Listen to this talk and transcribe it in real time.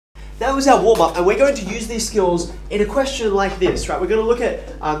that was our warm-up, and we're going to use these skills in a question like this, right? We're going to look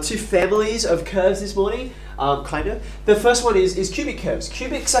at two families of curves this morning, kind of. The first one is cubic curves.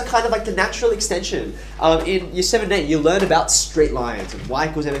 Cubics are kind of like the natural extension. In year 7 and 8, you learn about straight lines and y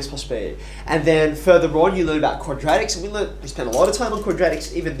equals mx plus b. And then further on, you learn about quadratics, and we spent a lot of time on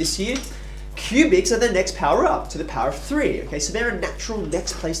quadratics even this year. Cubics are the next power up to the power of 3, okay? So they're a natural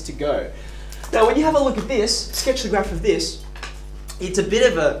next place to go. Now, when you have a look at this, sketch the graph of this, it's a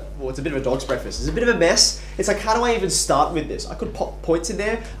bit of a, well, it's a bit of a dog's breakfast. It's a bit of a mess. It's like, how do I even start with this? I could pop points in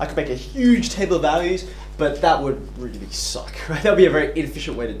there. I could make a huge table of values, but that would really suck, right? That would be a very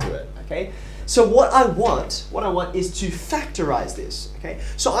inefficient way to do it, okay? So what I want is to factorize this, okay?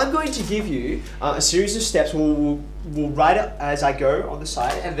 So I'm going to give you a series of steps. We'll write it as I go on the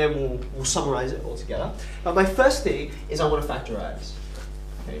side, and then we'll summarize it all together. But my first thing is I want to factorize,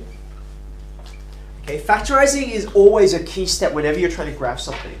 okay? Okay, factorizing is always a key step whenever you're trying to graph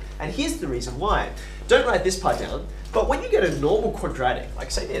something. And here's the reason why. Don't write this part down, but when you get a normal quadratic, like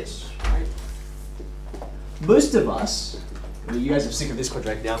say this, right? Most of us, I mean, you guys are sick of this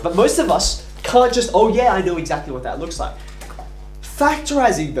quadratic now, but most of us can't just, oh yeah, I know exactly what that looks like.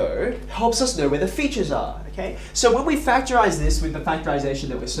 Factorizing though, helps us know where the features are, okay? So when we factorize this with the factorization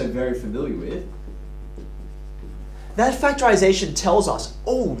that we're so very familiar with, that factorization tells us,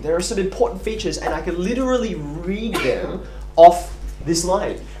 oh, there are some important features and I can literally read them off this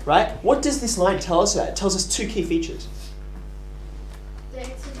line, right? What does this line tell us about? It tells us two key features.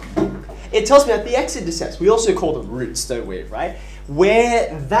 It tells me that the x-intercepts, we also call them roots, don't we, right?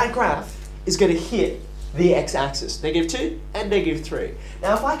 Where that graph is going to hit the x-axis, -2 and -3.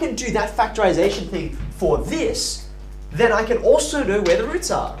 Now, if I can do that factorization thing for this, then I can also know where the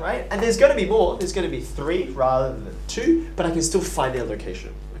roots are, right? And there's going to be more. There's going to be 3 rather than 2, but I can still find their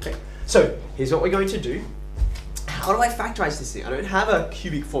location, okay? So here's what we're going to do. How do I factorize this thing? I don't have a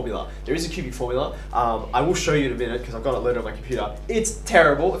cubic formula. There is a cubic formula. I will show you in a minute because I've got it loaded on my computer. It's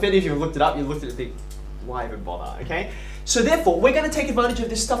terrible. If any of you have looked it up, you looked at it and think, why even bother, okay? So therefore, we're going to take advantage of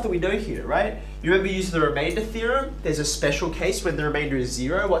this stuff that we know here, right? You remember using the remainder theorem? There's a special case when the remainder is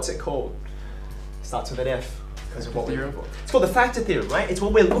 0. What's it called? Starts with an F. Because of what we're looking for. It's called the factor theorem, right? It's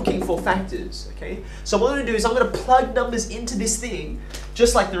when we're looking for factors, okay? So what I'm going to do is I'm going to plug numbers into this thing,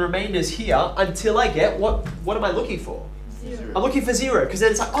 just like the remainders here, until I get, what am I looking for? 0. I'm looking for 0, because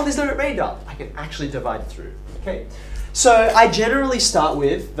then it's like, oh, there's no remainder. I can actually divide through, okay? So I generally start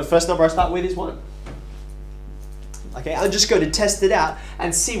with, the first number I start with is 1. Okay, I'm just going to test it out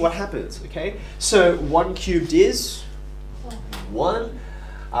and see what happens, okay? So 1 cubed is 1.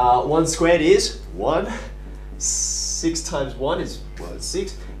 1 squared is 1. 6 times 1 is, well, it's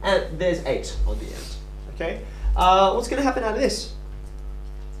 6, and there's 8 on the end, okay? What's going to happen out of this?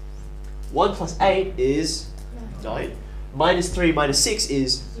 1 plus 8 is 9. Minus 3 minus 6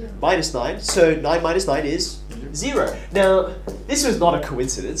 is minus 9, so 9 minus 9 is 0. Now, this was not a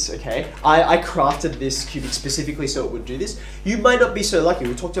coincidence, okay? I crafted this cubic specifically so it would do this. You might not be so lucky,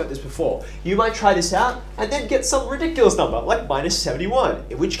 we talked about this before. You might try this out and then get some ridiculous number, like minus 71,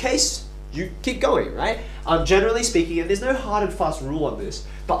 in which case, you keep going, right? Generally speaking, and there's no hard and fast rule on this,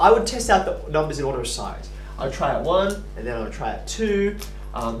 but I would test out the numbers in order of size. I would try at 1, and then I would try at 2,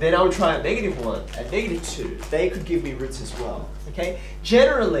 then I would try at -1, at -2. They could give me roots as well, okay?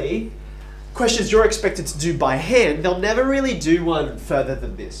 Generally, questions you're expected to do by hand, they'll never really do one further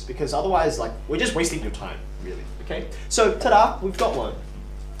than this, because otherwise, like, we're just wasting your time, really, okay? So, ta-da, we've got one.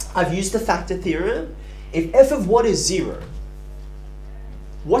 I've used the factor theorem. If f of 1 is 0,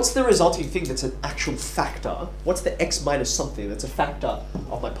 what's the resulting thing that's an actual factor? What's the x minus something that's a factor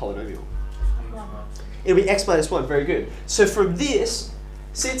of my polynomial? It'll be x minus 1, very good. So from this,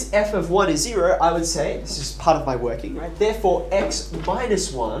 since f of 1 is 0, I would say, this is part of my working, right? Therefore, x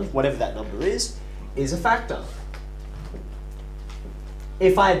minus 1, whatever that number is a factor.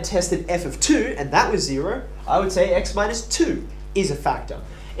 If I had tested f of 2, and that was 0, I would say x minus 2 is a factor.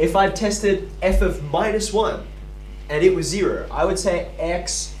 If I had tested f of minus 1, and it was 0, I would say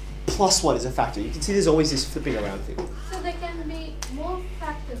x plus 1 is a factor. You can see there's always this flipping around thing. So there can be more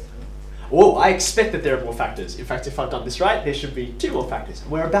factors. Oh, I expect that there are more factors. In fact, if I've done this right, there should be 2 more factors.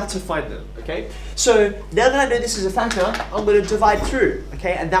 We're about to find them, okay? So now that I know this is a factor, I'm going to divide through,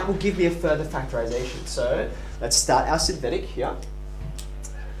 okay? And that will give me a further factorization. So let's start our synthetic here.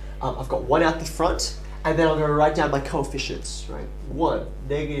 I've got 1 out the front, and then I'm going to write down my coefficients, right? 1,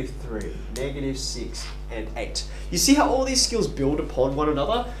 -3, -6, and 8. You see how all these skills build upon one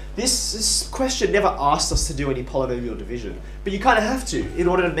another? This question never asked us to do any polynomial division, but you kind of have to in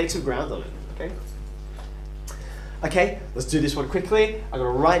order to make some ground on it, okay? Okay, let's do this one quickly. I'm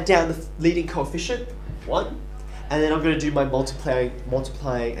going to write down the leading coefficient, 1, and then I'm going to do my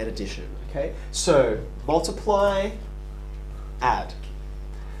multiplying and addition. Okay, so multiply, add,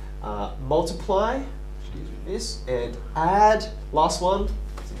 multiply, excuse me, this, and add. Last one,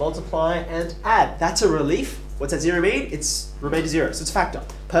 multiply and add. That's a relief. What's that 0 mean? It's remainder 0, so it's a factor.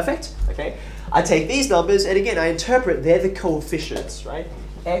 Perfect. Okay, I take these numbers, and again, I interpret they're the coefficients, right?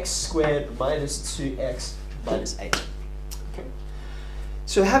 X squared minus 2x minus 8. Okay.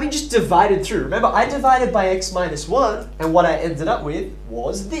 So having just divided through, remember I divided by x minus 1, and what I ended up with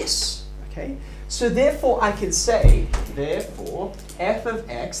was this. Okay. So therefore I can say, therefore f of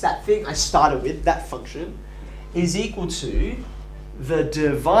x, that thing I started with, that function, is equal to the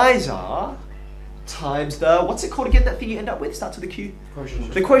divisor times the, what's it called again, that thing you end up with? Starts with a Q?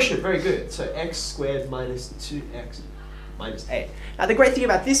 Quotient. The quotient, very good. So x squared minus 2x minus 8. Now the great thing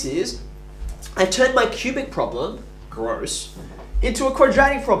about this is, I turned my cubic problem, gross, into a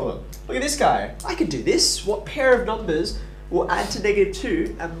quadratic problem. Look at this guy. I can do this. What pair of numbers will add to negative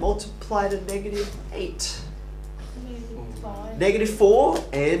 2 and multiply to negative 8? Negative 4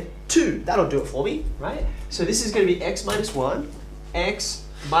 and 2. That'll do it for me, right? So this is going to be x minus 1, x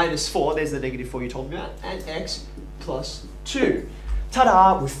minus 4, there's the negative 4 you told me about, and x plus 2.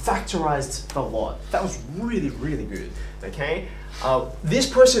 Ta-da, we factorized the lot. That was really, really good, okay? This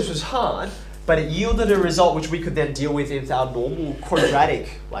process was hard, but it yielded a result which we could then deal with our normal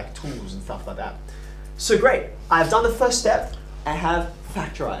quadratic like tools and stuff like that. So great, I've done the first step, I have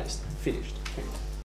factorized, finished.